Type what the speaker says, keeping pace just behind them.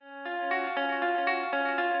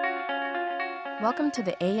Welcome to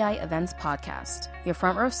the AEI Events Podcast, your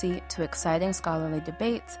front row seat to exciting scholarly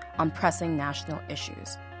debates on pressing national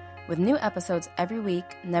issues. With new episodes every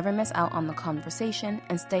week, never miss out on the conversation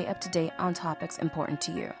and stay up to date on topics important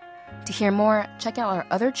to you. To hear more, check out our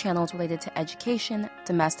other channels related to education,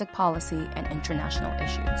 domestic policy, and international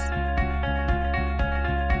issues.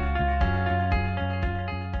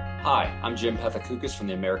 Hi, I'm Jim Pethokoukis from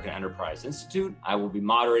the American Enterprise Institute. I will be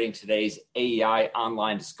moderating today's AEI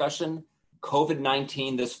online discussion,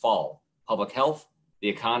 COVID-19 this fall, public health, the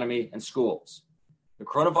economy, and schools. The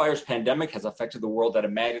coronavirus pandemic has affected the world at a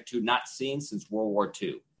magnitude not seen since World War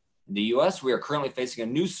II. In the US, we are currently facing a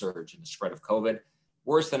new surge in the spread of COVID,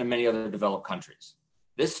 worse than in many other developed countries.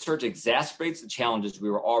 This surge exacerbates the challenges we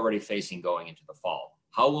were already facing going into the fall.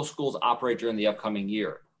 How will schools operate during the upcoming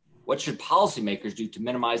year? What should policymakers do to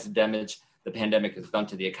minimize the damage the pandemic has done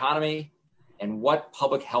to the economy? And what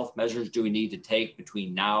public health measures do we need to take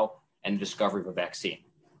between now and the discovery of a vaccine?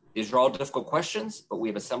 These are all difficult questions, but we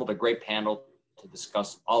have assembled a great panel to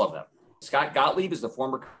discuss all of them. Scott Gottlieb is the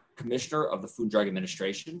former commissioner of the Food and Drug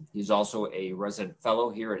Administration. He's also a resident fellow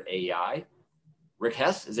here at AEI. Rick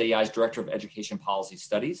Hess is AEI's Director of Education Policy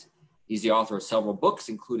Studies. He's the author of several books,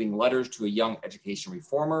 including Letters to a Young Education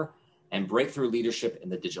Reformer and Breakthrough Leadership in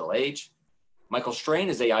the Digital Age. Michael Strain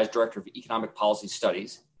is AEI's Director of Economic Policy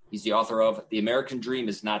Studies. He's the author of The American Dream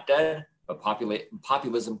is Not Dead, but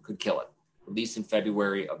Populism Could Kill It, released in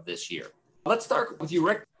February of this year. Let's start with you,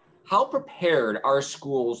 Rick. How prepared are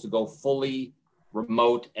schools to go fully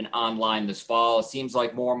remote and online this fall? It seems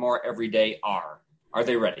like more and more every day are. Are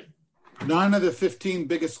they ready? 9 of the 15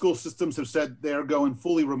 biggest school systems have said they're going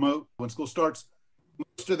fully remote when school starts.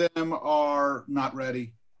 Most of them are not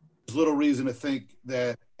ready. There's little reason to think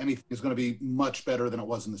that anything is going to be much better than it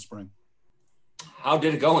was in the spring. How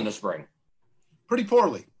did it go in the spring? Pretty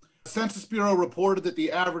poorly. The Census Bureau reported that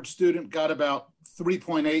the average student got about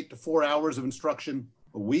 3.8 to 4 hours of instruction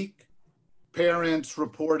a week. Parents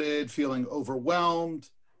reported feeling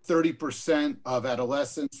overwhelmed. 30% of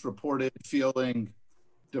adolescents reported feeling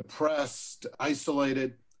depressed,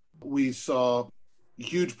 isolated. We saw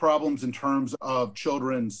huge problems in terms of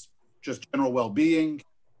children's just general well-being.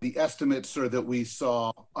 The estimates are that we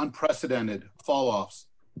saw unprecedented fall-offs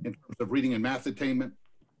in terms of reading and math attainment.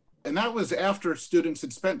 And that was after students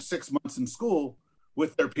had spent 6 months in school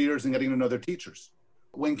with their peers and getting to know their teachers.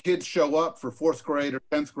 When kids show up for 4th grade or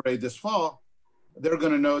 10th grade this fall, they're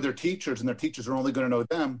going to know their teachers, and their teachers are only going to know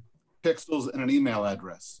them, pixels and an email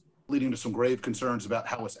address, leading to some grave concerns about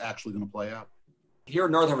how it's actually going to play out. Here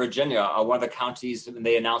in Northern Virginia, one of the counties, when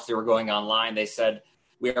they announced they were going online, they said,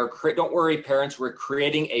 don't worry, parents, we're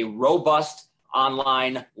creating a robust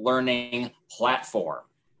online learning platform.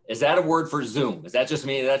 Is that a word for Zoom? Is that just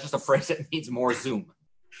me? Is that just a phrase that means more Zoom?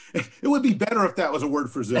 It would be better if that was a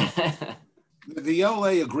word for Zoom. The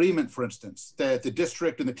LA agreement, for instance, that the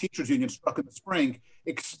district and the teachers union struck in the spring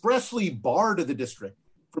expressly barred the district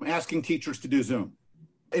from asking teachers to do Zoom.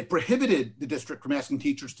 It prohibited the district from asking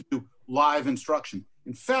teachers to do live instruction.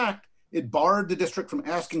 In fact, it barred the district from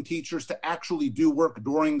asking teachers to actually do work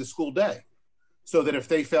during the school day, so that if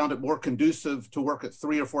they found it more conducive to work at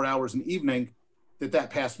 3 or 4 hours in the evening,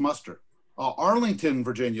 that passed muster. Arlington,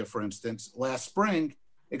 Virginia, for instance, last spring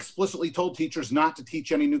explicitly told teachers not to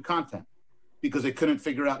teach any new content because they couldn't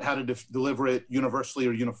figure out how to deliver it universally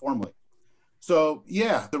or uniformly. So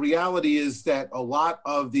yeah, the reality is that a lot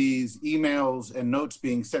of these emails and notes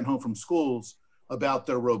being sent home from schools about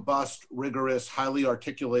their robust, rigorous, highly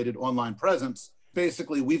articulated online presence,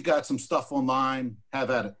 basically, we've got some stuff online,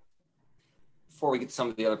 have at it. Before we get to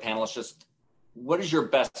some of the other panelists, just what is your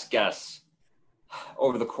best guess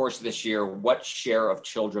over the course of this year, what share of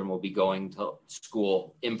children will be going to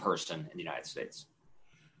school in person in the United States?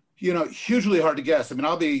 Hugely hard to guess. I mean,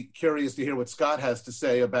 I'll be curious to hear what Scott has to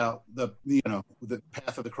say about the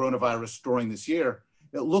path of the coronavirus during this year.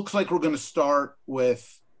 It looks like we're going to start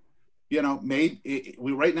with,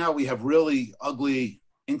 right now we have really ugly,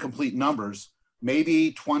 incomplete numbers.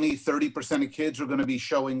 Maybe 20, 30% of kids are going to be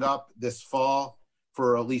showing up this fall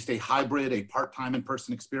for at least a hybrid, a part-time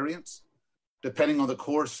in-person experience. Depending on the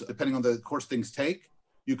course things take,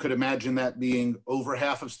 you could imagine that being over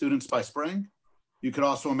half of students by spring. You could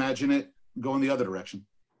also imagine it going the other direction.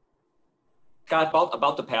 Scott,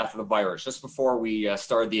 about the path of the virus. Just before we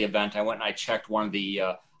started the event, I went and I checked one of the,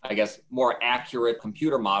 more accurate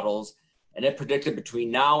computer models, and it predicted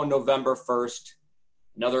between now and November 1st,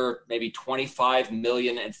 another maybe 25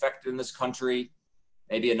 million infected in this country,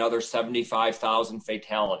 maybe another 75,000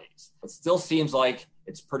 fatalities. It still seems like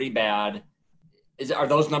it's pretty bad. Are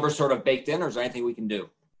those numbers sort of baked in, or is there anything we can do?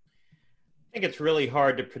 I think it's really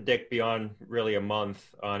hard to predict beyond really a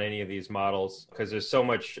month on any of these models because there's so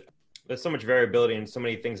much variability and so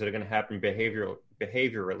many things that are going to happen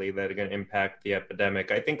behaviorally that are going to impact the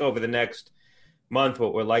epidemic. I think over the next month,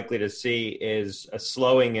 what we're likely to see is a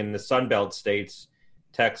slowing in the Sunbelt states.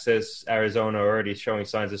 Texas, Arizona are already showing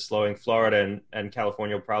signs of slowing. Florida and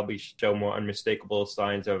California will probably show more unmistakable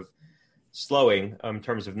signs of slowing in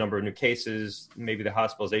terms of number of new cases. Maybe the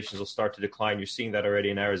hospitalizations will start to decline. You're seeing that already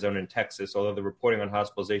in Arizona and Texas, although the reporting on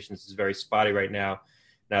hospitalizations is very spotty right now.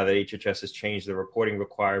 Now that HHS has changed the reporting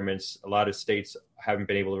requirements, a lot of states haven't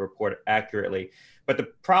been able to report accurately. But the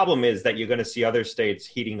problem is that you're going to see other states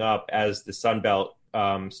heating up as the Sun Belt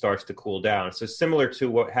starts to cool down. So similar to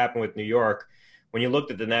what happened with New York, when you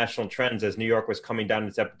looked at the national trends as New York was coming down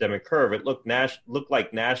its epidemic curve, it looked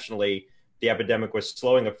like nationally the epidemic was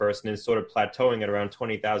slowing at first and then sort of plateauing at around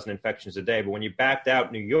 20,000 infections a day. But when you backed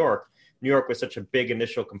out New York was such a big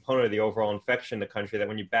initial component of the overall infection in the country that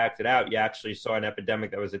when you backed it out, you actually saw an epidemic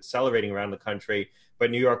that was accelerating around the country, but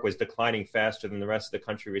New York was declining faster than the rest of the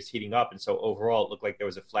country was heating up. And so overall, it looked like there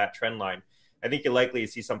was a flat trend line. I think you're likely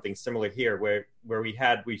to see something similar here where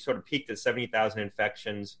we sort of peaked at 70,000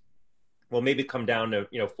 infections. We'll maybe come down to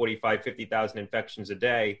 45, 50,000 infections a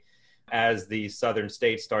day as the southern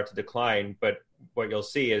states start to decline. But what you'll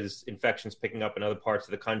see is infections picking up in other parts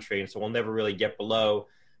of the country. And so we'll never really get below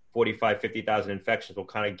 45, 50,000 infections. We'll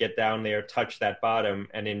kind of get down there, touch that bottom,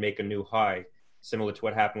 and then make a new high, similar to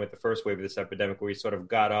what happened with the first wave of this epidemic, where we sort of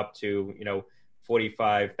got up to,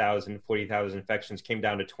 45,000, 40,000 infections, came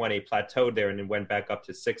down to 20, plateaued there, and then went back up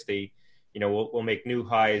to 60. We'll make new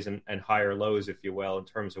highs and higher lows, if you will, in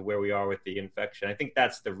terms of where we are with the infection. I think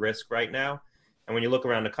that's the risk right now. And when you look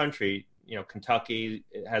around the country, Kentucky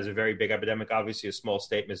has a very big epidemic, obviously a small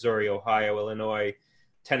state, Missouri, Ohio, Illinois,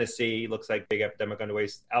 Tennessee looks like big epidemic underway.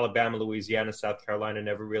 Alabama, Louisiana, South Carolina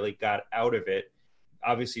never really got out of it.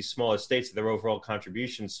 Obviously, smaller states, their overall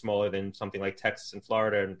contribution is smaller than something like Texas and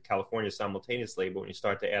Florida and California simultaneously. But when you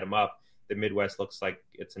start to add them up, the Midwest looks like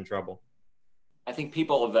it's in trouble. I think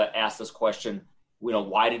people have asked this question,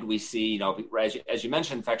 why did we see, as you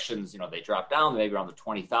mentioned, infections, they dropped down maybe around the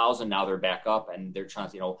 20,000. Now they're back up and they're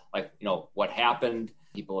trying to, what happened?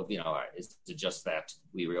 People have, is it just that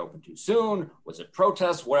we reopened too soon? Was it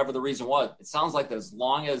protests? Whatever the reason was, it sounds like that as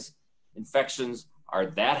long as infections are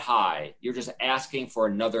that high, you're just asking for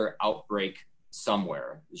another outbreak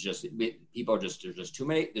somewhere. It's just, there's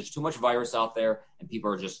too much virus out there and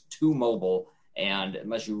people are just too mobile. And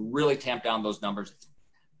unless you really tamp down those numbers,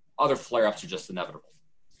 other flare-ups are just inevitable.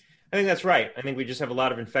 I think that's right. I think we just have a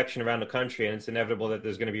lot of infection around the country, and it's inevitable that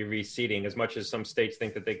there's going to be reseeding. As much as some states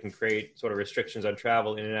think that they can create sort of restrictions on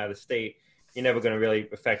travel in and out of the state, you're never going to really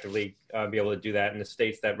effectively be able to do that. And the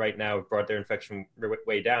states that right now have brought their infection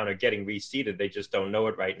way down are getting reseeded. They just don't know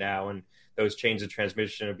it right now. And those chains of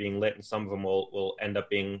transmission are being lit, and some of them will end up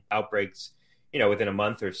being outbreaks, within a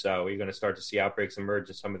month or so. You're going to start to see outbreaks emerge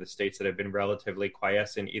in some of the states that have been relatively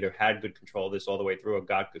quiescent, either had good control of this all the way through or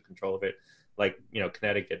got good control of it, like,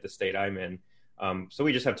 Connecticut, the state I'm in. So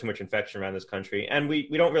we just have too much infection around this country. And we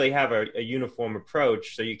don't really have a uniform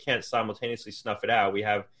approach, so you can't simultaneously snuff it out. We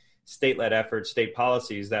have state-led efforts, state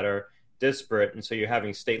policies that are disparate, and so you're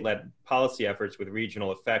having state-led policy efforts with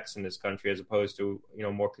regional effects in this country as opposed to,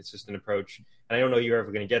 more consistent approach. And I don't know you're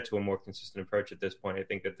ever going to get to a more consistent approach at this point. I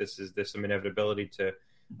think that there's some inevitability to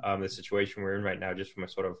the situation we're in right now, just from a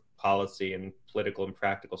sort of policy and political and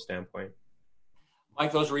practical standpoint.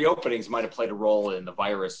 Mike, those reopenings might have played a role in the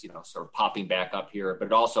virus, sort of popping back up here, but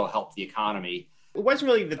it also helped the economy. It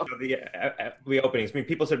wasn't really the reopenings. I mean,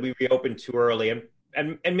 people said we reopened too early,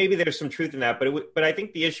 and maybe there's some truth in that, but I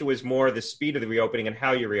think the issue was more the speed of the reopening and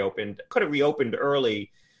how you reopened. Could have reopened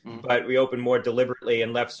early, but reopened more deliberately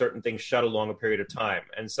and left certain things shut a longer period of time.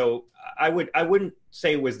 And so I wouldn't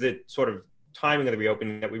say it was the sort of timing of the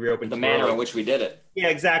reopening that we reopened the manner in which we did it. Yeah,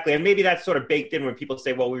 exactly. And maybe that's sort of baked in when people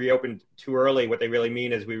say, well, we reopened too early. What they really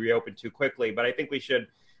mean is we reopened too quickly. But I think we should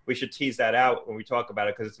tease that out when we talk about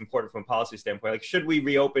it, because it's important from a policy standpoint. Like, should we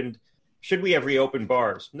have reopened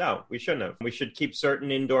bars? No, we shouldn't have. We should keep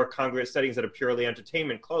certain indoor congregate settings that are purely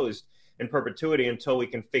entertainment closed in perpetuity until we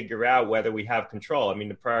can figure out whether we have control. I mean,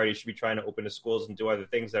 the priority should be trying to open the schools and do other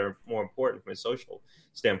things that are more important from a social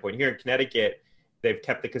standpoint. Here in Connecticut, they've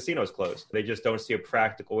kept the casinos closed. They just don't see a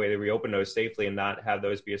practical way to reopen those safely and not have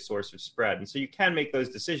those be a source of spread. And so you can make those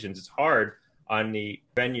decisions. It's hard on the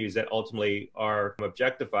venues that ultimately are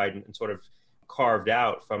objectified and sort of carved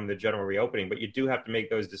out from the general reopening, but you do have to make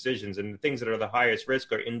those decisions. And the things that are the highest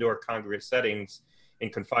risk are indoor congregate settings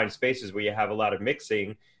in confined spaces where you have a lot of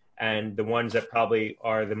mixing And the ones that probably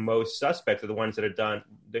are the most suspect are the ones that are done,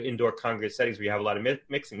 the indoor congregate settings where you have a lot of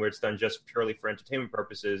mixing, where it's done just purely for entertainment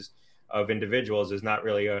purposes of individuals. Is not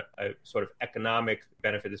really a sort of economic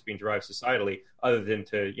benefit that's being derived societally, other than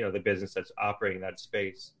to, the business that's operating that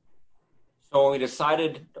space. So when we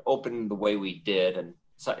decided to open the way we did, and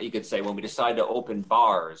so you could say when we decided to open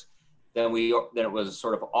bars, then it was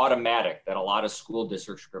sort of automatic that a lot of school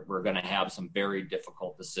districts were going to have some very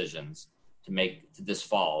difficult decisions to make this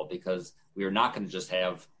fall, because we are not going to just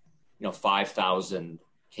have 5,000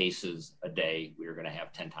 cases a day. We are going to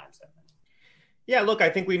have 10 times that many. Yeah, look, I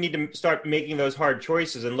think we need to start making those hard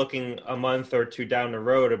choices and looking a month or two down the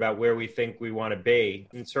road about where we think we want to be.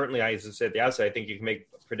 And certainly, as I said at the outset, I think you can make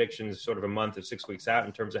predictions sort of a month or 6 weeks out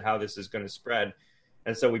in terms of how this is going to spread.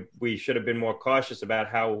 And so we should have been more cautious about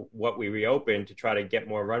what we reopen to try to get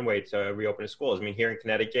more runway to reopen the schools. I mean, here in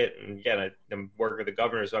Connecticut, and again, I'm working with the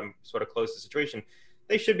governor, so I'm sort of close to the situation.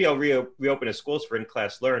 They should be able to reopen the schools for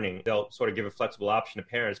in-class learning. They'll sort of give a flexible option to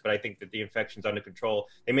parents, but I think that the infection's under control.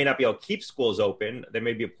 They may not be able to keep schools open. There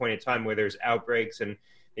may be a point in time where there's outbreaks and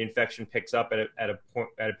the infection picks up at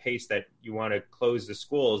a pace that you want to close the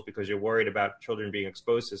schools because you're worried about children being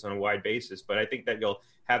exposed to this on a wide basis. But I think that you'll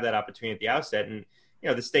have that opportunity at the outset. And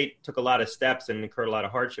the state took a lot of steps and incurred a lot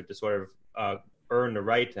of hardship to sort of earn the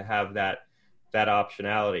right to have that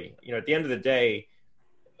optionality. At the end of the day,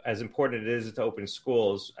 as important it is to open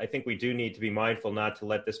schools, I think we do need to be mindful not to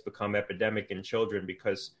let this become epidemic in children,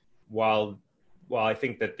 because while I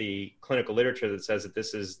think that the clinical literature that says that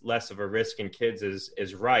this is less of a risk in kids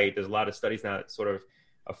is right, there's a lot of studies now that sort of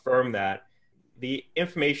affirm that. The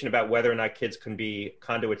information about whether or not kids can be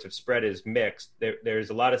conduits of spread is mixed. There's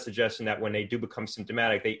a lot of suggestion that when they do become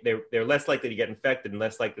symptomatic, they're less likely to get infected and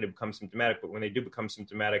less likely to become symptomatic. But when they do become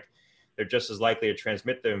symptomatic, they're just as likely to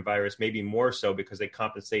transmit the virus, maybe more so, because they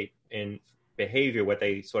compensate in behavior what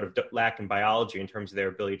they sort of lack in biology in terms of their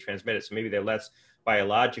ability to transmit it. So maybe they're less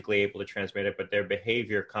biologically able to transmit it, but their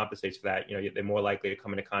behavior compensates for that. They're more likely to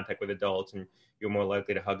come into contact with adults, and you're more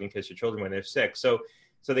likely to hug and kiss your children when they're sick. So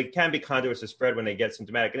they can be conduits of spread when they get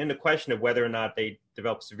symptomatic. And in the question of whether or not they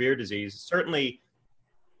develop severe disease, certainly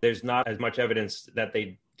there's not as much evidence that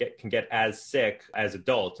they can get as sick as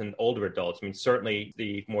adults and older adults. I mean, certainly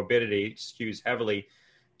the morbidity skews heavily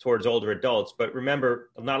towards older adults. But remember,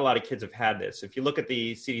 not a lot of kids have had this. If you look at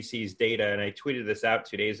the CDC's data, and I tweeted this out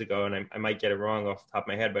 2 days ago, and I might get it wrong off the top of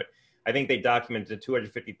my head, but I think they documented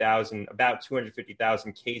about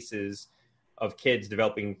 250,000 cases of kids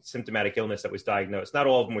developing symptomatic illness that was diagnosed. Not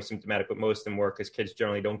all of them were symptomatic, but most of them were, because kids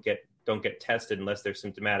generally don't get tested unless they're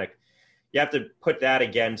symptomatic. You have to put that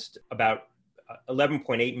against about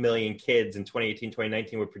 11.8 million kids in 2018,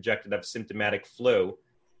 2019 were projected to have symptomatic flu.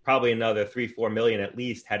 Probably another 3-4 million at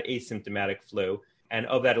least had asymptomatic flu. And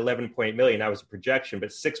of that 11.8 million, that was a projection,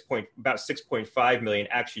 but about 6.5 million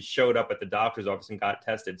actually showed up at the doctor's office and got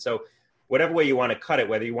tested. So whatever way you want to cut it,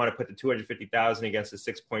 whether you want to put the 250,000 against the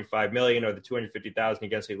 6.5 million or the 250,000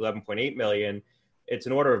 against the 11.8 million, it's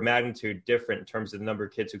an order of magnitude different in terms of the number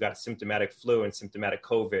of kids who got symptomatic flu and symptomatic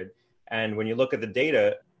COVID. And when you look at the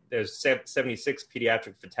data, there's 76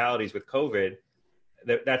 pediatric fatalities with COVID.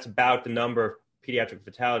 That's about the number of pediatric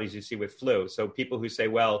fatalities you see with flu. So people who say,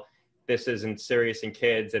 well, this isn't serious in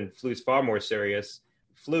kids and flu's far more serious,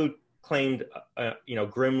 flu claimed,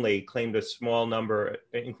 grimly claimed a small number,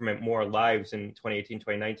 increment more lives in 2018,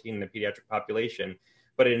 2019 in the pediatric population,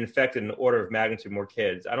 but it infected an order of magnitude more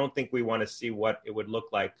kids. I don't think we want to see what it would look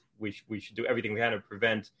like. We should do everything we can to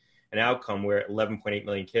prevent an outcome where 11.8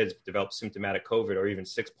 million kids develop symptomatic COVID, or even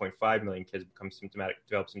 6.5 million kids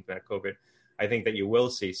develop symptomatic COVID. I think that you will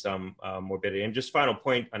see some morbidity. And just final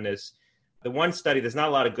point on this, the one study, there's not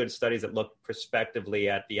a lot of good studies that look prospectively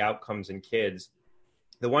at the outcomes in kids.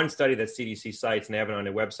 The one study that CDC cites, and they have it on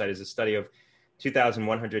their website, is a study of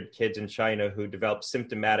 2,100 kids in China who developed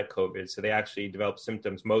symptomatic COVID. So they actually developed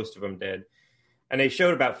symptoms, most of them did. And they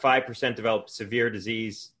showed about 5% developed severe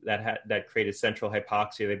disease that created central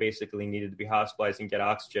hypoxia. They basically needed to be hospitalized and get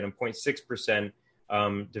oxygen. And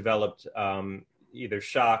 0.6% developed either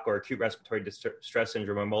shock or acute respiratory distress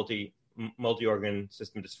syndrome or multi-organ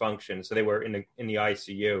system dysfunction. So they were in the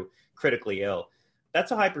ICU, critically ill.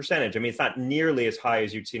 That's a high percentage. I mean, it's not nearly as high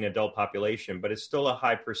as you'd see in an adult population, but it's still a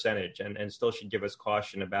high percentage, and still should give us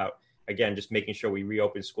caution about, again, just making sure we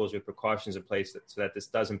reopen schools with precautions in place so that this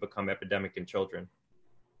doesn't become epidemic in children.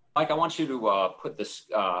 Mike, I want you to put the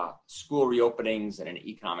school reopenings in an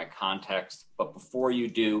economic context. But before you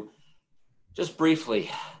do, just briefly,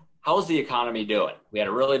 how's the economy doing? We had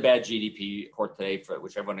a really bad GDP report today,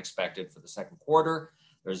 which everyone expected for the second quarter.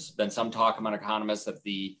 There's been some talk among economists that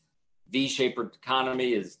the V-shaped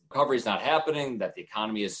economy, recovery is not happening, that the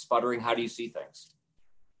economy is sputtering? How do you see things?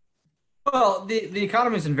 Well, the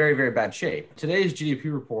economy is in very, very bad shape. Today's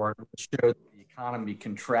GDP report showed that the economy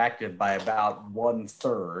contracted by about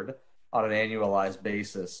 1/3 on an annualized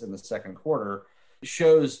basis in the second quarter. It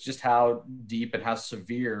shows just how deep and how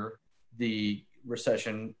severe the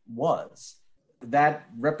recession was. That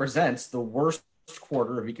represents the worst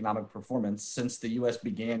quarter of economic performance since the U.S.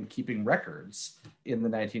 began keeping records in the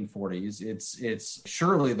 1940s. It's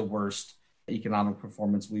surely the worst economic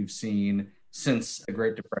performance we've seen since the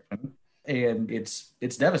Great Depression. And it's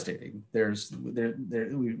devastating.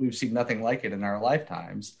 We've seen nothing like it in our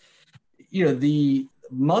lifetimes. The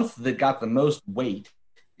month that got the most weight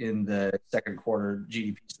in the second quarter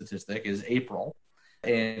GDP statistic is April,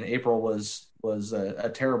 and April was a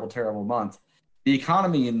terrible, terrible month. The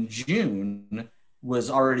economy in June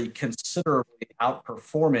was already considerably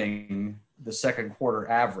outperforming the second quarter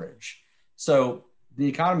average. So the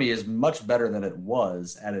economy is much better than it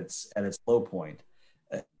was at its low point.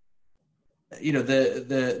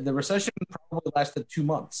 The recession probably lasted 2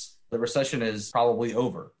 months. The recession is probably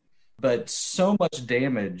over. But so much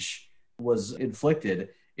damage was inflicted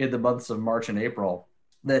in the months of March and April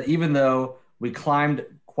that even though we climbed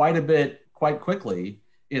quite a bit, quite quickly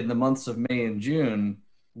in the months of May and June,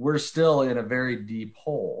 we're still in a very deep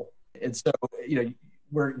hole. And so,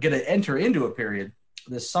 we're going to enter into a period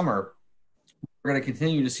this summer. We're going to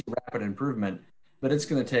continue to see rapid improvement, but it's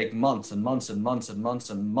going to take months and months and months and months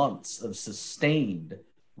and months of sustained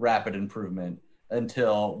rapid improvement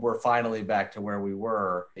until we're finally back to where we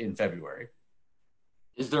were in February.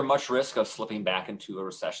 Is there much risk of slipping back into a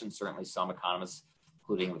recession? Certainly some economists,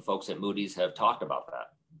 including the folks at Moody's, have talked about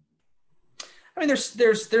that. I mean,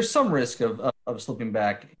 there's some risk of slipping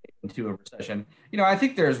back into a recession. I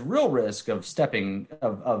think there's real risk of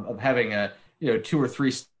having a 2 or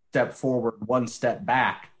 3 step forward, 1 step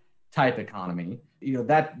back type economy.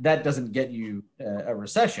 That doesn't get you a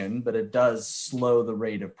recession, but it does slow the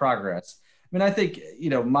rate of progress. I mean, I think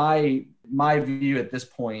my view at this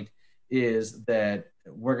point is that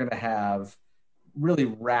we're going to have really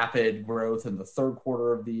rapid growth in the third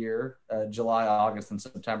quarter of the year, July, August, and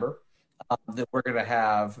September. That we're going to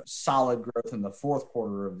have solid growth in the fourth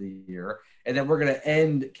quarter of the year, and then we're going to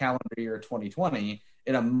end calendar year 2020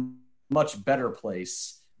 in a much better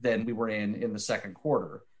place than we were in the second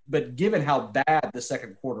quarter. But given how bad the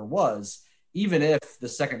second quarter was, even if the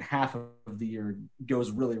second half of the year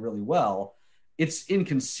goes really, really well, it's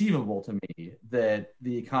inconceivable to me that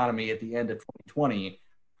the economy at the end of 2020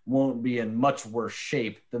 won't be in much worse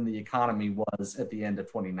shape than the economy was at the end of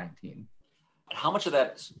 2019. How much of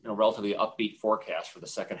that relatively upbeat forecast for the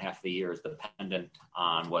second half of the year is dependent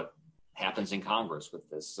on what happens in Congress with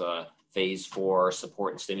this phase 4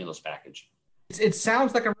 support and stimulus package? It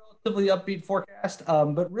sounds like a relatively upbeat forecast,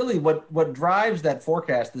 but really what drives that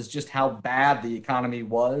forecast is just how bad the economy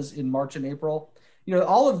was in March and April.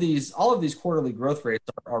 All of these quarterly growth rates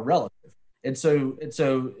are relative. And so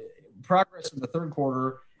progress in the third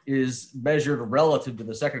quarter is measured relative to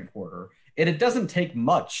the second quarter. And it doesn't take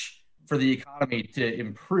much for the economy to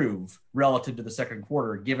improve relative to the second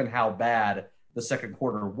quarter, given how bad the second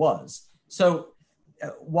quarter was. So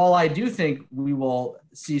while I do think we will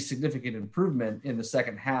see significant improvement in the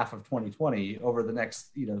second half of 2020 over the next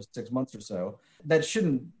 6 months or so, that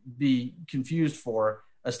shouldn't be confused for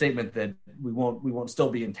a statement that we won't still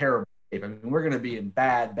be in terrible shape. I mean, we're going to be in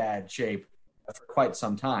bad shape for quite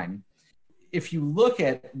some time. If you look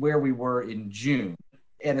at where we were in June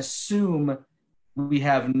and assume we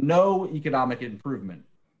have no economic improvement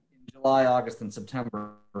in July, August, and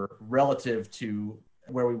September relative to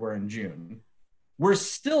where we were in June, we're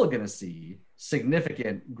still going to see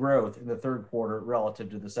significant growth in the third quarter relative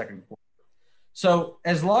to the second quarter. So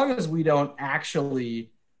as long as we don't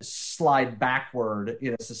actually slide backward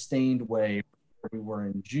in a sustained way where we were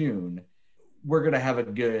in June, we're going to have a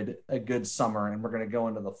good summer, and we're going to go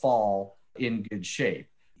into the fall in good shape.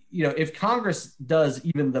 If Congress does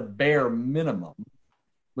even the bare minimum,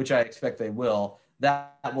 which I expect they will,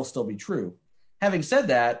 that will still be true. Having said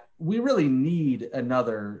that, we really need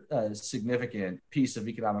another significant piece of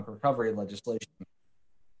economic recovery legislation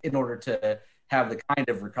in order to have the kind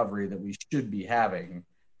of recovery that we should be having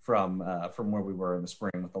from where we were in the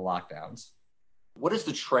spring with the lockdowns. What is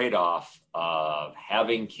the trade-off of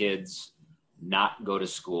having kids not go to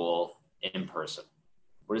school in person?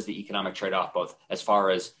 What is the economic trade-off, both as far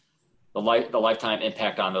as the lifetime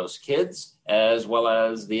impact on those kids, as well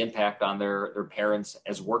as the impact on their parents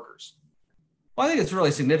as workers? Well, I think it's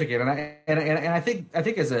really significant, and I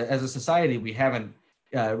think as a society we haven't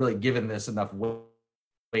really given this enough weight.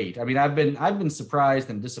 wait. I mean, I've been surprised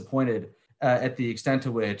and disappointed at the extent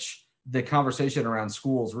to which the conversation around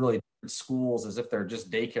schools really treats schools as if they're just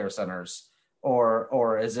daycare centers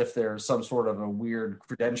or as if they're some sort of a weird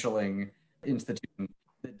credentialing institution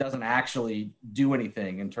that doesn't actually do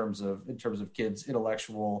anything in terms of kids'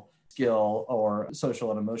 intellectual skill or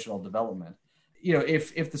social and emotional development. You know,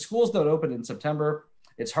 if the schools don't open in September,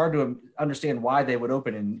 it's hard to understand why they would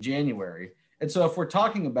open in January. And so if we're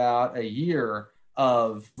talking about a year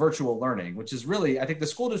of virtual learning, which is really, I think the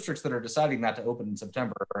school districts that are deciding not to open in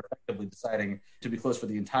September are effectively deciding to be closed for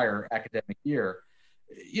the entire academic year.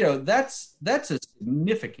 You know, that's a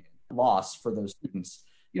significant loss for those students.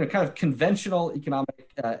 You know, kind of conventional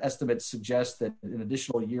economic estimates suggest that an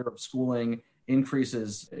additional year of schooling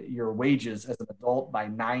increases your wages as an adult by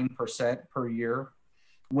 9% per year.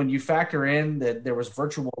 When you factor in that there was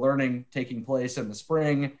virtual learning taking place in the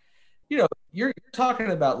spring, you know, you're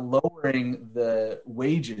talking about lowering the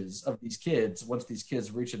wages of these kids once these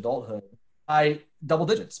kids reach adulthood by double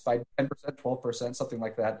digits, by 10%, 12%, something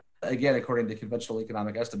like that. Again, according to conventional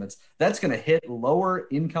economic estimates, that's going to hit lower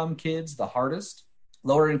income kids the hardest.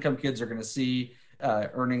 Lower income kids are going to see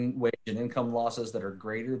earning wage and income losses that are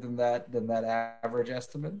greater than that average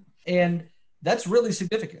estimate. And that's really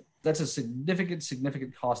significant. That's a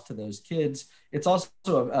significant cost to those kids. It's also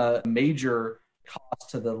a major cost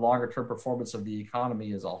to the longer term performance of the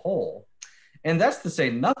economy as a whole. And that's to say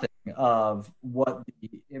nothing of what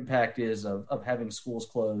the impact is of having schools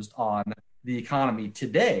closed on the economy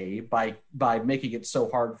today by making it so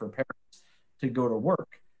hard for parents to go to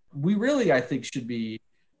work. We really, I think, should be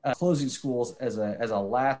closing schools as a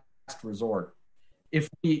last resort. If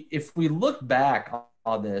we look back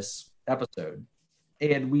on this episode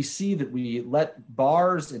and we see that we let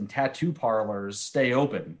bars and tattoo parlors stay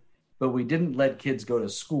open, but we didn't let kids go to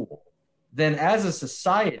school, then as a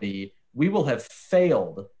society, we will have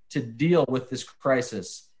failed to deal with this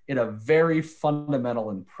crisis in a very fundamental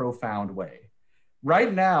and profound way.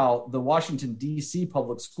 Right now, the Washington, D.C.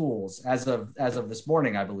 public schools, as of this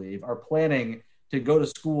morning, I believe, are planning to go to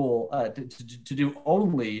school to do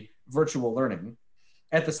only virtual learning.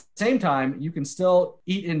 At the same time, you can still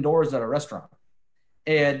eat indoors at a restaurant.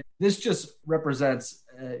 And this just represents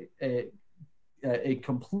a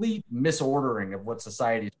complete misordering of what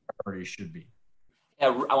society's priorities should be.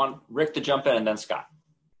 Yeah, I want Rick to jump in and then Scott.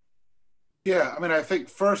 Yeah, I mean, I think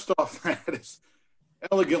first off, that is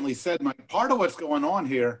elegantly said, Mike. Part of what's going on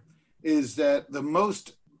here is that the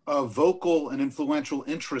most vocal and influential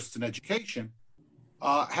interests in education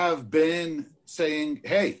have been saying,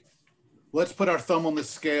 hey, let's put our thumb on the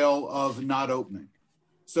scale of not opening.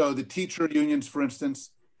 So the teacher unions, for instance,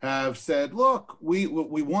 have said, look, we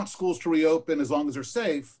want schools to reopen as long as they're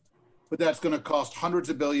safe, but that's going to cost hundreds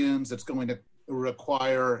of billions. It's going to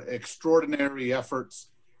require extraordinary efforts.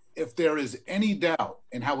 If there is any doubt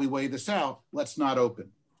in how we weigh this out, let's not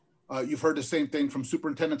open. You've heard the same thing from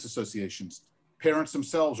superintendents associations. Parents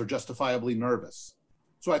themselves are justifiably nervous.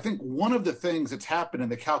 So I think one of the things that's happened in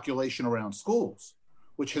the calculation around schools,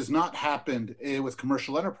 which has not happened with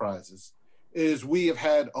commercial enterprises, is we have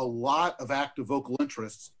had a lot of active vocal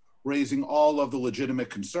interests raising all of the legitimate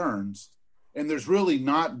concerns. And there's really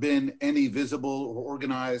not been any visible or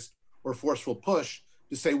organized or forceful push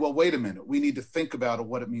to say, well, wait a minute, we need to think about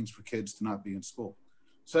what it means for kids to not be in school.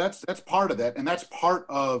 So that's part of that. And that's part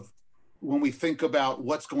of when we think about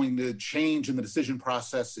what's going to change in the decision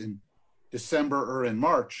process in December or in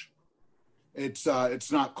March, it's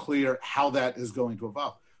not clear how that is going to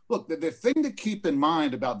evolve. Look, the thing to keep in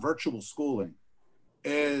mind about virtual schooling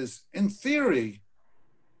is, in theory,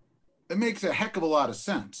 it makes a heck of a lot of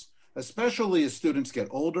sense, especially as students get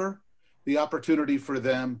older, the opportunity for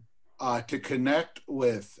them to connect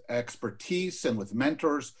with expertise and with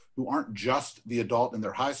mentors who aren't just the adult in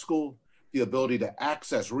their high school, the ability to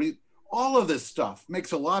access, all of this stuff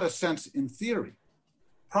makes a lot of sense in theory.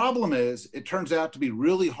 Problem is, it turns out to be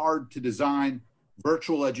really hard to design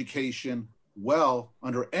virtual education well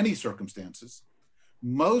under any circumstances.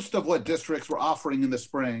 Most of what districts were offering in the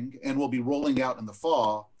spring and will be rolling out in the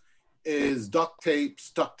fall is duct tape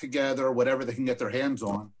stuck together, whatever they can get their hands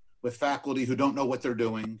on, with faculty who don't know what they're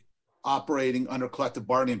doing, operating under collective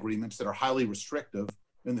bargaining agreements that are highly restrictive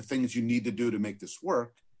in the things you need to do to make this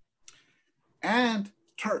work. And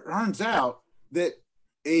turns out that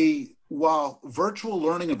while virtual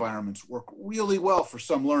learning environments work really well for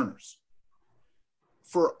some learners,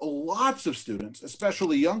 for lots of students,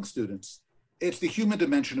 especially young students, it's the human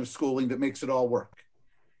dimension of schooling that makes it all work.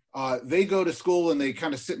 They go to school and they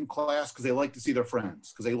kind of sit in class because they like to see their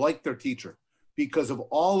friends, because they like their teacher, because of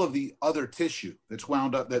all of the other tissue that's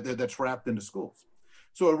wound up, that's wrapped into schools.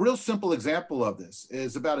 So a real simple example of this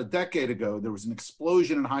is about a decade ago, there was an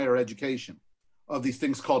explosion in higher education of these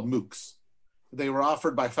things called MOOCs. They were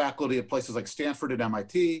offered by faculty at places like Stanford and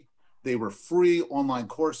MIT. They were free online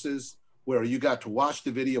courses where you got to watch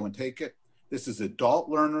the video and take it. This is adult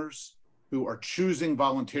learners who are choosing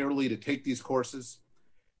voluntarily to take these courses.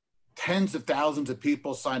 Tens of thousands of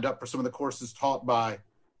people signed up for some of the courses taught by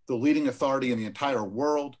the leading authority in the entire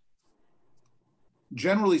world.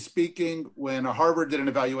 Generally speaking, when Harvard did an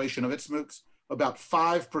evaluation of its MOOCs, about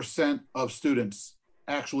 5% of students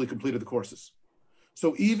actually completed the courses.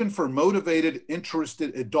 So even for motivated,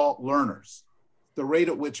 interested adult learners, the rate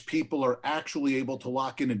at which people are actually able to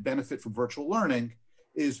lock in and benefit from virtual learning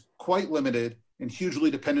is quite limited and hugely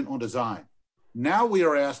dependent on design. Now we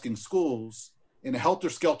are asking schools in a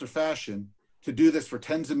helter-skelter fashion to do this for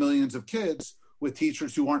tens of millions of kids with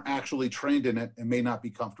teachers who aren't actually trained in it and may not be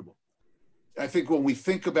comfortable. I think when we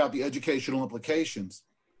think about the educational implications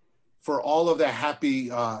for all of the happy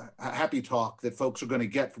talk that folks are going to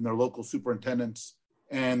get from their local superintendents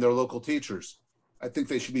and their local teachers, I think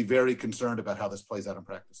they should be very concerned about how this plays out in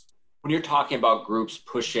practice. When you're talking about groups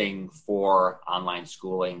pushing for online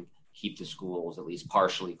schooling, keep the schools at least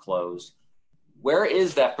partially closed, where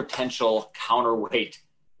is that potential counterweight,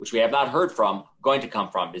 which we have not heard from, going to come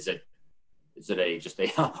from? Is it just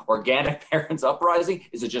a organic parents uprising?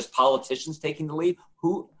 Is it just politicians taking the lead?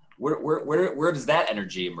 Where does that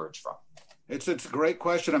energy emerge from? It's a great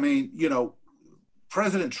question. I mean,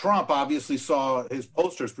 President Trump obviously saw his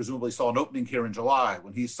pollsters presumably saw an opening here in July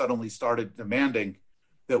when he suddenly started demanding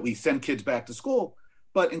that we send kids back to school.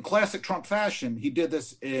 But in classic Trump fashion, he did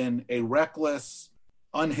this in a reckless,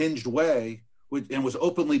 unhinged way and was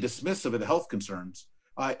openly dismissive of the health concerns,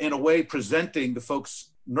 in a way presenting the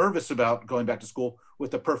folks nervous about going back to school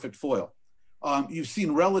with the perfect foil. You've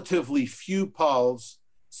seen relatively few polls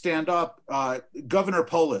stand up. Governor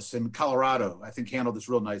Polis in Colorado, I think, handled this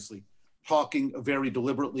real nicely, talking very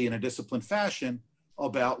deliberately in a disciplined fashion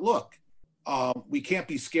about, look, we can't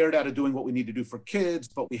be scared out of doing what we need to do for kids,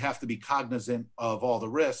 but we have to be cognizant of all the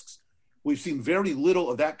risks. We've seen very little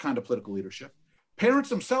of that kind of political leadership. Parents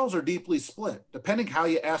themselves are deeply split. Depending how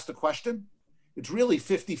you ask the question, it's really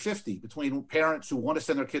 50-50 between parents who want to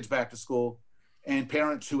send their kids back to school and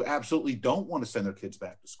parents who absolutely don't want to send their kids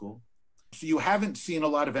back to school. So you haven't seen a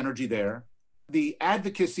lot of energy there. The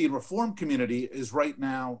advocacy and reform community is right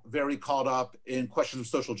now very caught up in questions of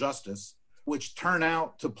social justice, which turn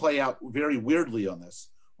out to play out very weirdly on this.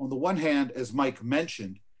 On the one hand, as Mike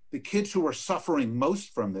mentioned, the kids who are suffering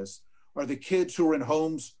most from this are the kids who are in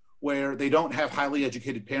homes where they don't have highly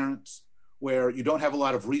educated parents, where you don't have a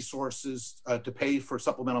lot of resources to pay for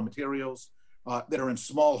supplemental materials, that are in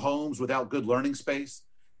small homes without good learning space.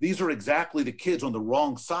 These are exactly the kids on the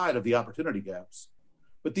wrong side of the opportunity gaps.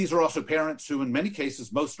 But these are also parents who, in many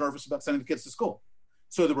cases, most nervous about sending the kids to school.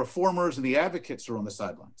 So the reformers and the advocates are on the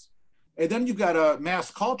sidelines. And then you've got a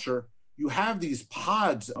mass culture. You have these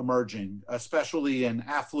pods emerging, especially in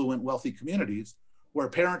affluent, wealthy communities, where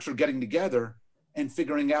parents are getting together and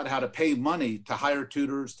figuring out how to pay money to hire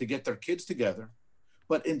tutors to get their kids together.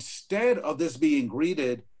 But instead of this being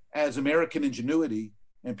greeted as American ingenuity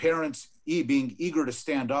and parents being eager to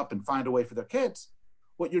stand up and find a way for their kids,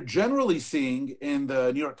 what you're generally seeing in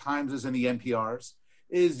the New York Times and the NPRs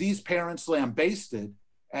is these parents lambasted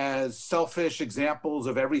as selfish examples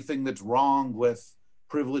of everything that's wrong with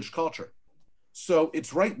privileged culture. So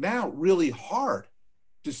it's right now really hard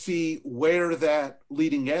to see where that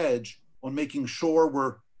leading edge on making sure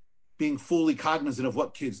we're being fully cognizant of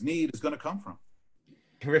what kids need is going to come from.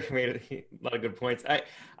 Rick made a lot of good points.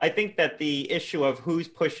 I think that the issue of who's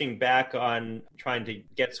pushing back on trying to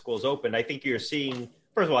get schools open, I think you're seeing,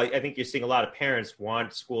 first of all, I think you're seeing a lot of parents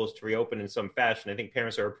want schools to reopen in some fashion. I think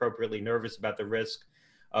parents are appropriately nervous about the risk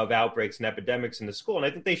of outbreaks and epidemics in the school. And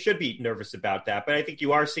I think they should be nervous about that. But I think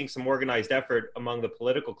you are seeing some organized effort among the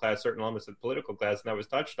political class, certain elements of the political class, and that was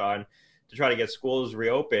touched on, to try to get schools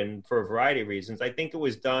reopened for a variety of reasons. I think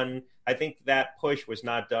that push was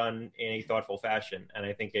not done in a thoughtful fashion. And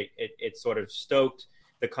I think it sort of stoked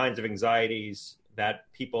the kinds of anxieties that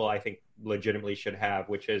people, I think, legitimately should have,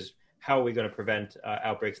 which is, how are we going to prevent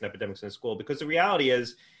outbreaks and epidemics in school? Because the reality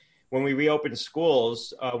is, when we reopen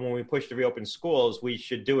schools, when we push to reopen schools, we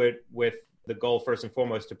should do it with the goal, first and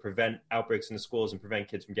foremost, to prevent outbreaks in the schools and prevent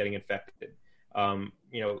kids from getting infected. And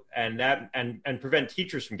prevent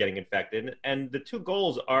teachers from getting infected. And the two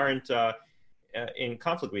goals aren't in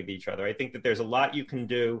conflict with each other. I think that there's a lot you can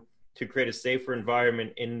do to create a safer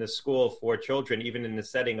environment in the school for children, even in the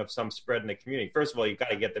setting of some spread in the community. First of all, you've got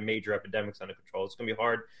to get the major epidemics under control. It's going to be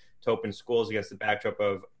hard to open schools against the backdrop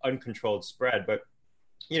of uncontrolled spread. But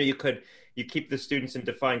you keep the students in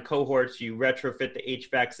defined cohorts, you retrofit the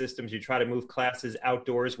HVAC systems, you try to move classes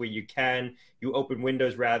outdoors where you can, you open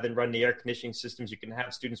windows rather than run the air conditioning systems, you can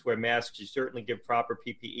have students wear masks, you certainly give proper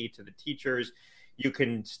PPE to the teachers, you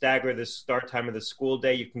can stagger the start time of the school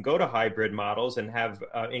day, you can go to hybrid models and have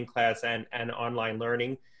in-class and online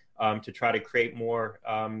learning to try to create more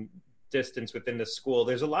distance within the school.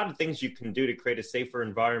 There's a lot of things you can do to create a safer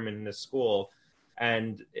environment in the school.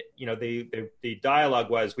 And, the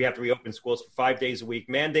dialogue was, we have to reopen schools for 5 days a week,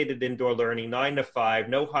 mandated indoor learning, 9 to 5,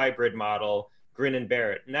 no hybrid model, grin and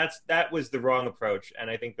bear it. And that was the wrong approach. And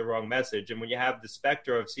I think the wrong message. And when you have the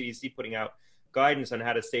specter of CDC putting out guidance on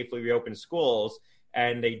how to safely reopen schools,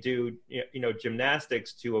 and they do,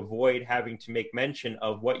 gymnastics to avoid having to make mention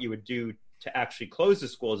of what you would do to actually close the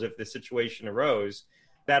schools if the situation arose,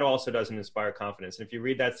 that also doesn't inspire confidence. And if you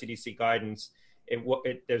read that CDC guidance,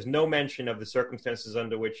 there's no mention of the circumstances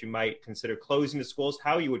under which you might consider closing the schools,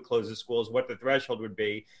 how you would close the schools, what the threshold would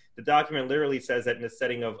be. The document literally says that in a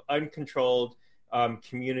setting of uncontrolled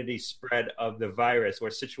community spread of the virus,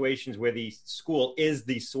 or situations where the school is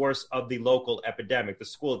the source of the local epidemic, the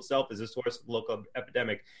school itself is the source of the local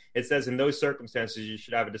epidemic. It says in those circumstances, you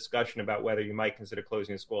should have a discussion about whether you might consider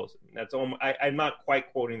closing the schools. I'm not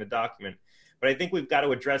quite quoting the document. But I think we've got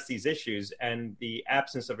to address these issues, and the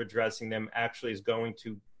absence of addressing them actually is going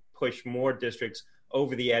to push more districts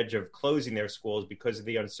over the edge of closing their schools because of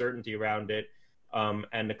the uncertainty around it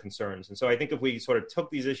and the concerns. And so I think if we sort of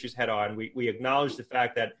took these issues head on, we acknowledge the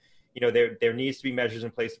fact that there needs to be measures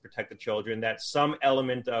in place to protect the children, that some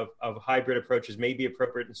element of hybrid approaches may be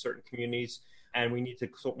appropriate in certain communities, and we need to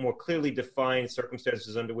more clearly define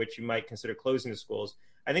circumstances under which you might consider closing the schools.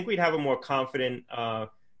 I think we'd have a more confident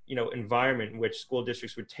environment in which school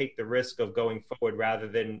districts would take the risk of going forward, rather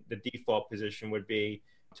than the default position would be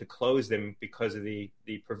to close them because of the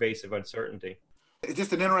pervasive uncertainty. It's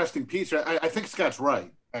just an interesting piece. I think Scott's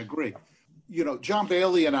right. I agree. John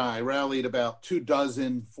Bailey and I rallied about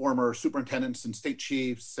 24 former superintendents and state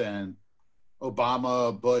chiefs and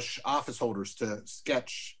Obama, Bush office holders to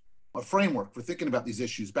sketch a framework for thinking about these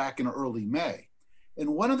issues back in early May.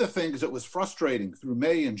 And one of the things that was frustrating through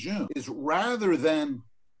May and June is, rather than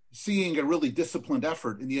seeing a really disciplined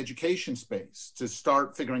effort in the education space to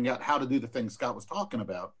start figuring out how to do the things Scott was talking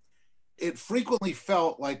about, it frequently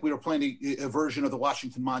felt like we were playing a version of the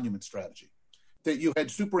Washington Monument strategy, that you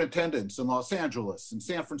had superintendents in Los Angeles and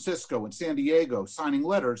San Francisco and San Diego signing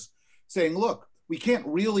letters saying, look, we can't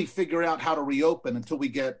really figure out how to reopen until we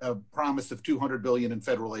get a promise of $200 billion in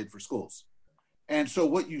federal aid for schools. And so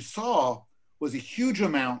what you saw was a huge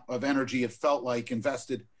amount of energy, it felt like,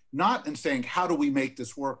 invested not in saying, how do we make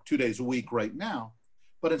this work 2 days a week right now,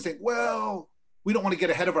 but in saying, well, we don't want to get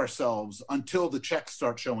ahead of ourselves until the checks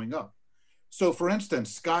start showing up. So for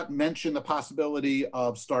instance, Scott mentioned the possibility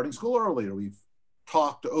of starting school earlier. We've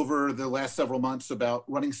talked over the last several months about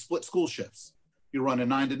running split school shifts. You run a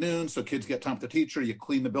 9 to noon, so kids get time with the teacher. You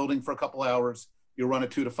clean the building for a couple hours. You run a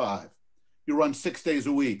 2 to 5. You run 6 days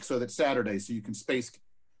a week, so that's Saturday, so you can space.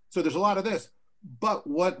 So there's a lot of this. But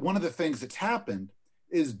one of the things that's happened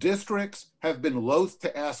is districts have been loath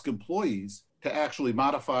to ask employees to actually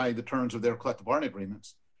modify the terms of their collective bargaining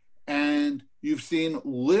agreements. And you've seen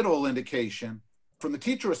little indication from the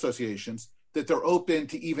teacher associations that they're open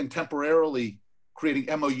to even temporarily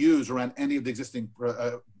creating MOUs around any of the existing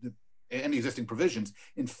provisions.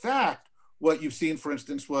 In fact, what you've seen, for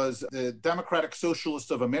instance, was the Democratic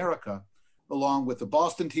Socialists of America, along with the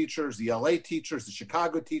Boston teachers, the LA teachers, the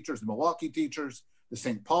Chicago teachers, the Milwaukee teachers, the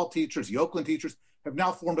St. Paul teachers, the Oakland teachers, have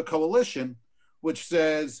now formed a coalition which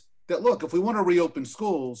says that, look, if we want to reopen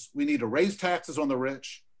schools, we need to raise taxes on the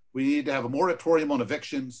rich. We need to have a moratorium on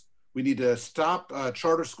evictions. We need to stop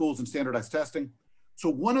charter schools and standardized testing. So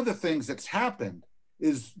one of the things that's happened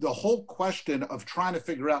is the whole question of trying to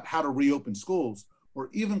figure out how to reopen schools, or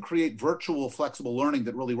even create virtual flexible learning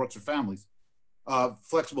that really works for families.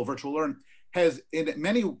 Flexible virtual learning has, in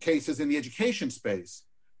many cases in the education space,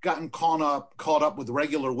 gotten caught up with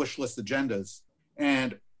regular wish list agendas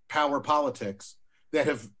and power politics that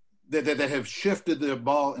have shifted the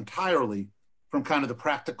ball entirely from kind of the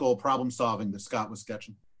practical problem solving that Scott was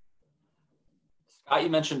sketching. Scott, you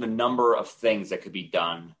mentioned a number of things that could be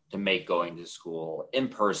done to make going to school in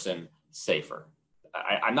person safer.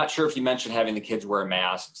 I'm not sure if you mentioned having the kids wear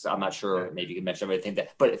masks. I'm not sure. Maybe you could mention everything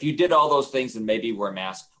that, but if you did all those things and maybe wear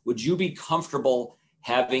masks, would you be comfortable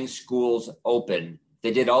having schools open?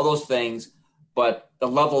 They did all those things, but the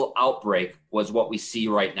level outbreak was what we see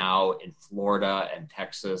right now in Florida and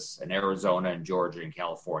Texas and Arizona and Georgia and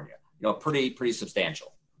California. Pretty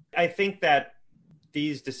substantial. I think that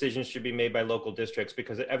these decisions should be made by local districts,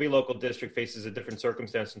 because every local district faces a different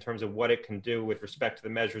circumstance in terms of what it can do with respect to the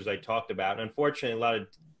measures I talked about. And unfortunately, a lot of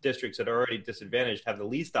districts that are already disadvantaged have the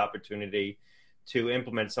least opportunity to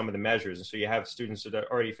implement some of the measures. And so you have students that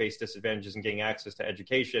already face disadvantages in getting access to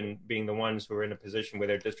education being the ones who are in a position where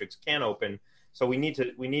their districts can open. So we need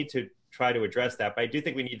to try to address that. But I do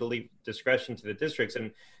think we need to leave discretion to the districts.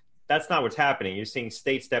 And that's not what's happening. You're seeing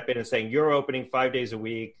states step in and saying, you're opening 5 days a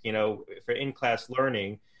week, for in-class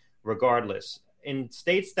learning, regardless. In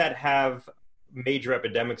states that have major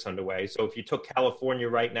epidemics underway, so if you took California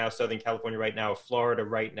right now, Southern California right now, Florida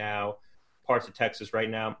right now, parts of Texas right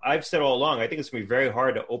now, I've said all along, I think it's going to be very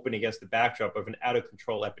hard to open against the backdrop of an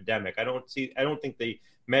out-of-control epidemic. I don't think the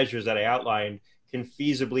measures that I outlined can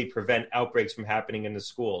feasibly prevent outbreaks from happening in the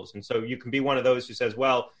schools. And so you can be one of those who says,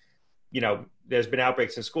 well, there's been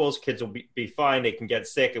outbreaks in schools, kids will be fine, they can get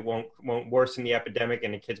sick, it won't worsen the epidemic,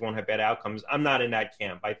 and the kids won't have bad outcomes. I'm not in that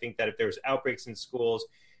camp. I think that if there's outbreaks in schools,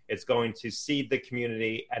 it's going to seed the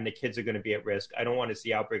community and the kids are going to be at risk. I don't want to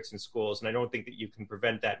see outbreaks in schools, and I don't think that you can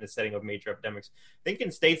prevent that in the setting of major epidemics. I think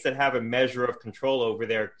in states that have a measure of control over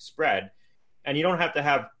their spread, and you don't have to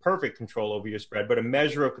have perfect control over your spread, but a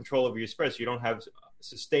measure of control over your spread so you don't have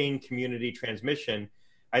sustained community transmission,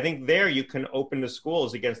 I think there you can open the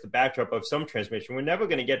schools against the backdrop of some transmission. We're never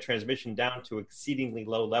going to get transmission down to exceedingly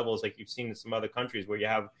low levels like you've seen in some other countries where you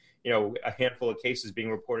have, a handful of cases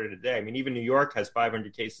being reported a day. I mean, even New York has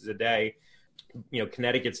 500 cases a day.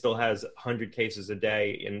 Connecticut still has 100 cases a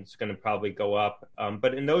day, and it's going to probably go up.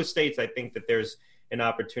 But in those states, I think that there's an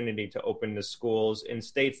opportunity to open the schools. In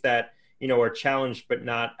states that, are challenged but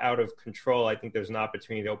not out of control, I think there's an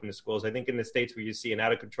opportunity to open the schools. I think in the states where you see an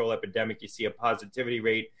out-of-control epidemic, you see a positivity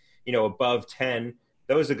rate, above 10,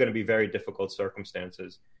 those are going to be very difficult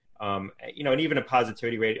circumstances. And even a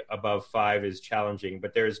positivity rate above 5 is challenging,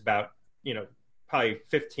 but there's about, probably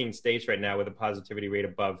 15 states right now with a positivity rate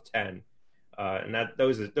above 10. And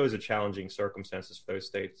those are challenging circumstances for those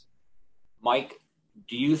states. Mike,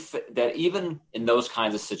 do you think that even in those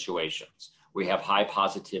kinds of situations, we have high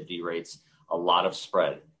positivity rates, a lot of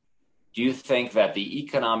spread, do you think that the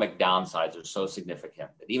economic downsides are so significant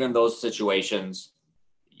that even in those situations,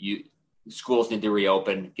 schools need to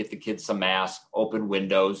reopen, get the kids some masks, open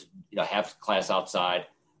windows, have class outside,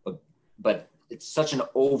 but it's such an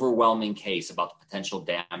overwhelming case about the potential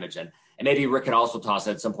damage, and maybe Rick can also toss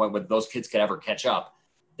at some point whether those kids could ever catch up,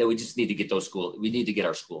 that we just need to get we need to get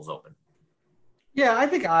our schools open? Yeah, I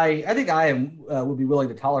think I would be willing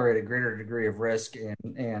to tolerate a greater degree of risk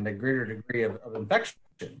and a greater degree of infection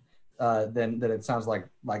than it sounds like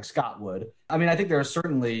Scott would. I mean, I think there are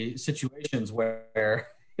certainly situations where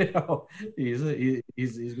he's going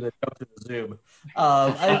to jump to the Zoom.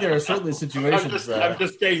 I think there are certainly situations. I'm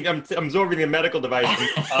just kidding. I'm absorbing the medical device from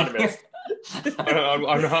the economist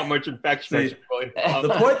on how much infection I should really have.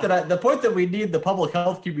 The point that we need the public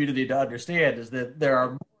health community to understand is that there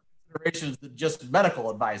are considerations than just medical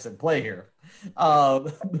advice at play here.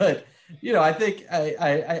 But I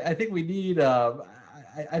think we need to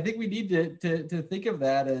think of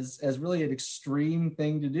that as really an extreme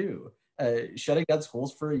thing to do. Shutting down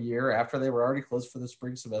schools for a year after they were already closed for the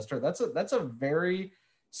spring semester, that's a very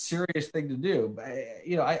serious thing to do.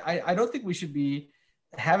 I don't think we should be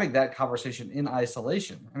having that conversation in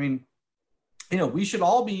isolation. I mean, we should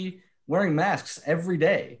all be wearing masks every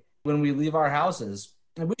day when we leave our houses.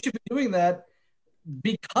 And we should be doing that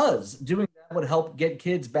because doing that would help get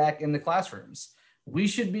kids back in the classrooms. We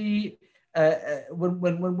should be,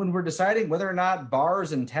 when we're deciding whether or not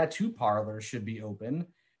bars and tattoo parlors should be open,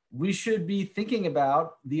 we should be thinking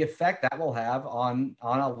about the effect that will have on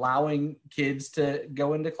allowing kids to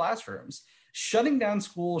go into classrooms. Shutting down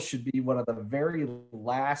schools should be one of the very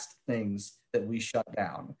last things that we shut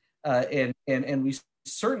down. And we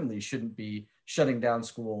certainly shouldn't be shutting down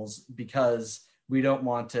schools because we don't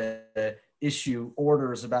want to issue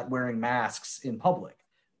orders about wearing masks in public.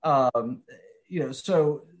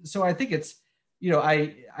 So I think it's,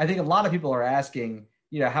 I think a lot of people are asking,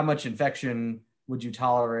 how much infection would you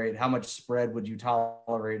tolerate? How much spread would you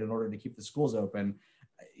tolerate in order to keep the schools open?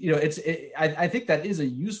 I think that is a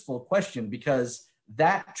useful question because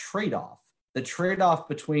that the trade-off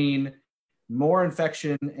between more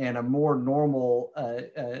infection and a more normal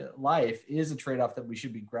life is a trade-off that we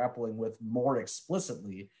should be grappling with more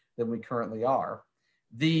explicitly than we currently are.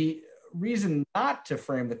 The reason not to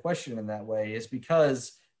frame the question in that way is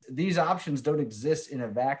because these options don't exist in a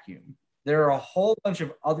vacuum. There are a whole bunch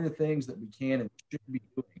of other things that we can and should be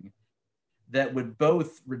doing that would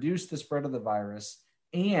both reduce the spread of the virus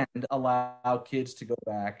and allow kids to go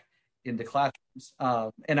back into classrooms.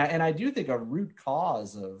 And I do think a root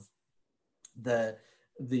cause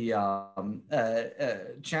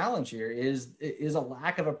challenge here is a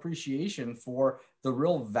lack of appreciation for the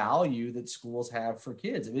real value that schools have for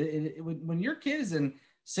kids. When your kid is in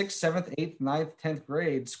 6th, 7th, 8th, 9th, 10th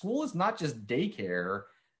grade, school is not just daycare.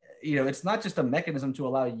 It's not just a mechanism to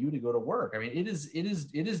allow you to go to work. I mean, it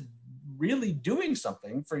is really doing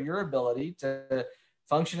something for your ability to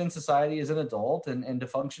function in society as an adult and to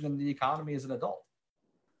function in the economy as an adult.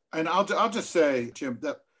 And I'll just say, Jim,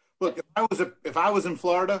 that look, if I was in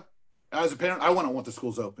Florida as a parent, I wouldn't want the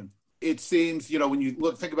schools open. It seems, when you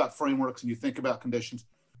think about frameworks and you think about conditions,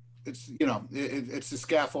 it's it's the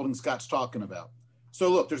scaffolding Scott's talking about. So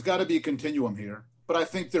look, there's got to be a continuum here, but I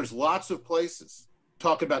think there's lots of places.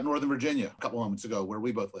 Talking about Northern Virginia a couple moments ago, where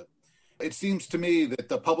we both live. It seems to me that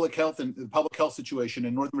the public health situation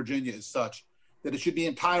in Northern Virginia is such that it should be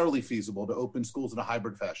entirely feasible to open schools in a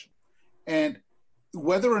hybrid fashion. And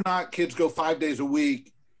whether or not kids go 5 days a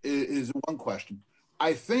week is one question.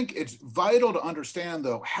 I think it's vital to understand,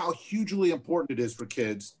 though, how hugely important it is for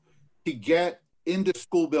kids to get into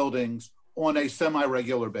school buildings on a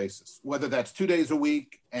semi-regular basis, whether that's 2 days a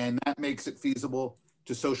week, and that makes it feasible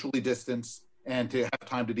to socially distance and to have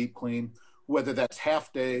time to deep clean, whether that's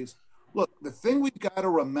half days. Look, the thing we've got to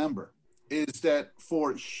remember is that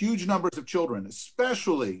for huge numbers of children,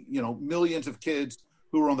 especially, millions of kids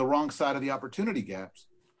who are on the wrong side of the opportunity gaps,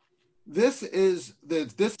 this is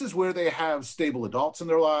where they have stable adults in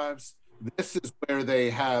their lives. This is where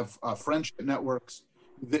they have friendship networks.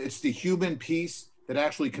 It's the human piece that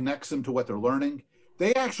actually connects them to what they're learning.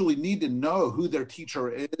 They actually need to know who their teacher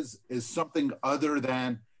is something other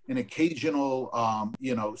than an occasional,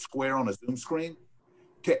 square on a Zoom screen.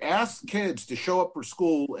 To ask kids to show up for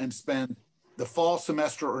school and spend the fall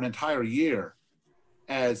semester or an entire year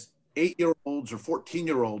as 8-year-olds or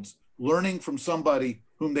 14-year-olds learning from somebody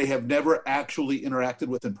whom they have never actually interacted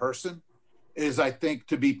with in person is, I think,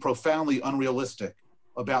 to be profoundly unrealistic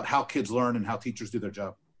about how kids learn and how teachers do their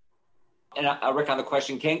job. And Rick, on the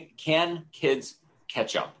question, can kids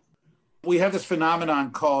catch up? We have this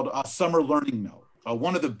phenomenon called summer learning mode.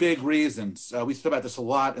 One of the big reasons, we spoke about this a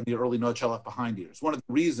lot in the early No Child Left Behind years, one of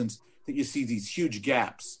the reasons that you see these huge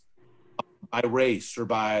gaps by race or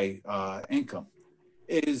by income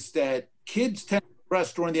is that kids tend to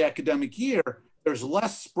progress during the academic year. There's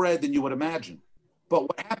less spread than you would imagine. But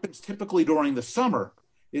what happens typically during the summer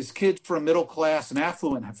is kids from middle class and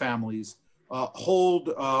affluent families hold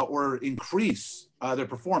or increase their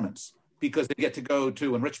performance because they get to go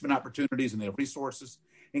to enrichment opportunities and they have resources.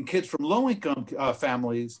 And kids from low-income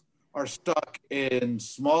families are stuck in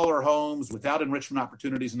smaller homes without enrichment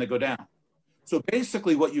opportunities, and they go down. So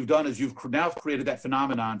basically what you've done is you've now created that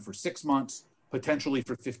phenomenon for 6 months, potentially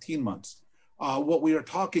for 15 months. What we are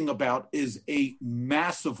talking about is a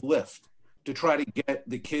massive lift to try to get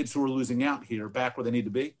the kids who are losing out here back where they need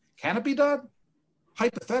to be. Can it be done?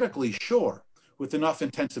 Hypothetically, sure, with enough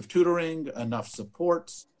intensive tutoring, enough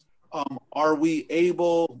supports. Are we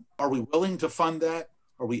willing to fund that?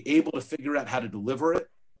 Are we able to figure out how to deliver it?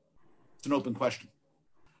 It's an open question.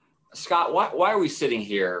 Scott, why are we sitting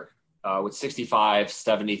here with 65,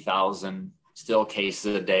 70,000 still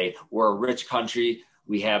cases a day? We're a rich country.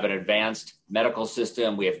 We have an advanced medical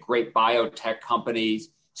system. We have great biotech companies.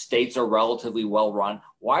 States are relatively well run.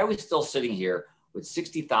 Why are we still sitting here with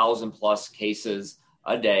 60,000 plus cases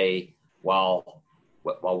a day while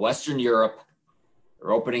Western Europe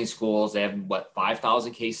are opening schools? They have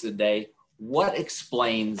 5,000 cases a day. What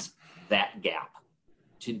explains that gap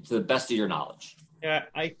to the best of your knowledge? Yeah,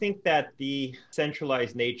 I think that the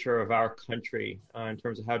centralized nature of our country in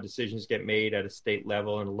terms of how decisions get made at a state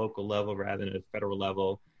level and a local level rather than at a federal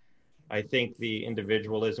level, I think the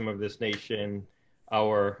individualism of this nation,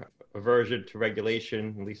 our aversion to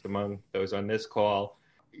regulation, at least among those on this call,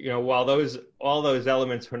 while all those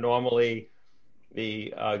elements are normally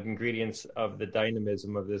the ingredients of the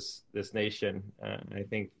dynamism of this nation, I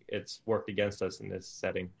think it's worked against us in this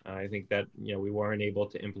setting. I think that we weren't able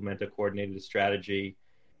to implement a coordinated strategy.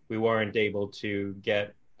 We weren't able to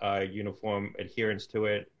get uniform adherence to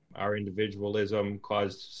it. Our individualism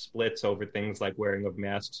caused splits over things like wearing of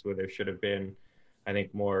masks where there should have been, I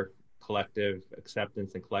think, more collective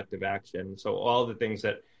acceptance and collective action. So all the things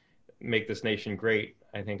that make this nation great,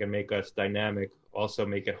 I think, and make us dynamic, also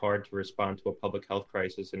make it hard to respond to a public health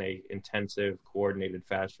crisis in a intensive, coordinated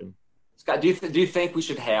fashion. Scott, do you think we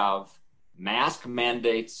should have mask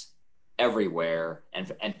mandates everywhere,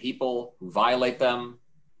 and people who violate them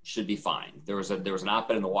should be fined? There was an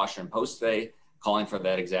op-ed in the Washington Post today calling for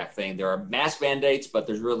that exact thing. There are mask mandates, but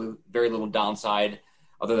there's really very little downside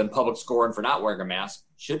other than public scorn for not wearing a mask.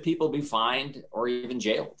 Should people be fined or even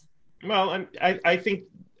jailed? Well, I think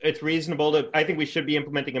it's reasonable I think we should be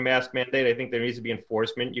implementing a mask mandate. I think there needs to be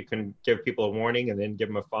enforcement. You can give people a warning and then give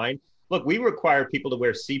them a fine. Look, we require people to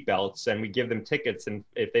wear seatbelts and we give them tickets. And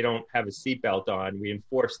if they don't have a seatbelt on, we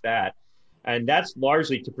enforce that. And that's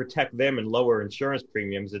largely to protect them and lower insurance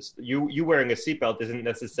premiums. It's you wearing a seatbelt isn't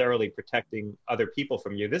necessarily protecting other people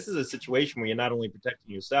from you. This is a situation where you're not only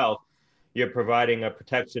protecting yourself, you're providing a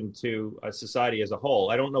protection to a society as a whole.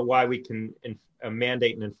 I don't know why we can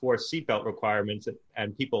mandate and enforce seatbelt requirements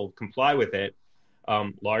and people comply with it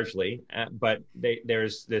largely, but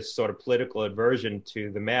there's this sort of political aversion to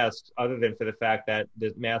the masks, other than for the fact that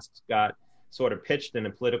the masks got sort of pitched in a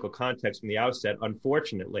political context from the outset,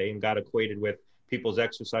 unfortunately, and got equated with people's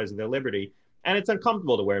exercise of their liberty. And it's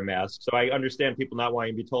uncomfortable to wear a mask. So I understand people not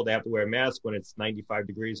wanting to be told they have to wear a mask when it's 95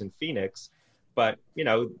 degrees in Phoenix. But,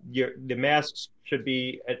 the masks should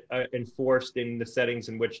be enforced in the settings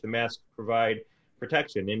in which the masks provide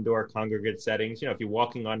protection, indoor congregate settings. If you're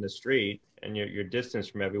walking on the street and you're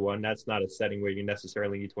distanced from everyone, that's not a setting where you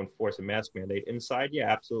necessarily need to enforce a mask mandate. Inside, yeah,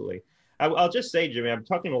 absolutely. I'll just say, Jimmy, I'm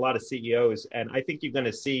talking to a lot of CEOs, and I think you're going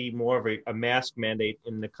to see more of a mask mandate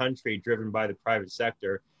in the country driven by the private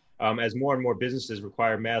sector. As more and more businesses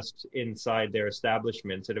require masks inside their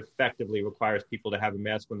establishments, it effectively requires people to have a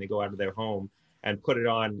mask when they go out of their home and put it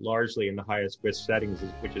on largely in the highest risk settings,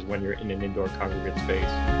 which is when you're in an indoor congregate space.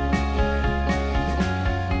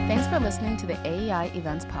 Thanks for listening to the AEI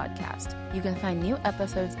Events Podcast. You can find new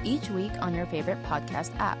episodes each week on your favorite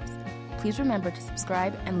podcast apps. Please remember to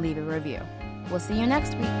subscribe and leave a review. We'll see you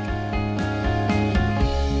next week.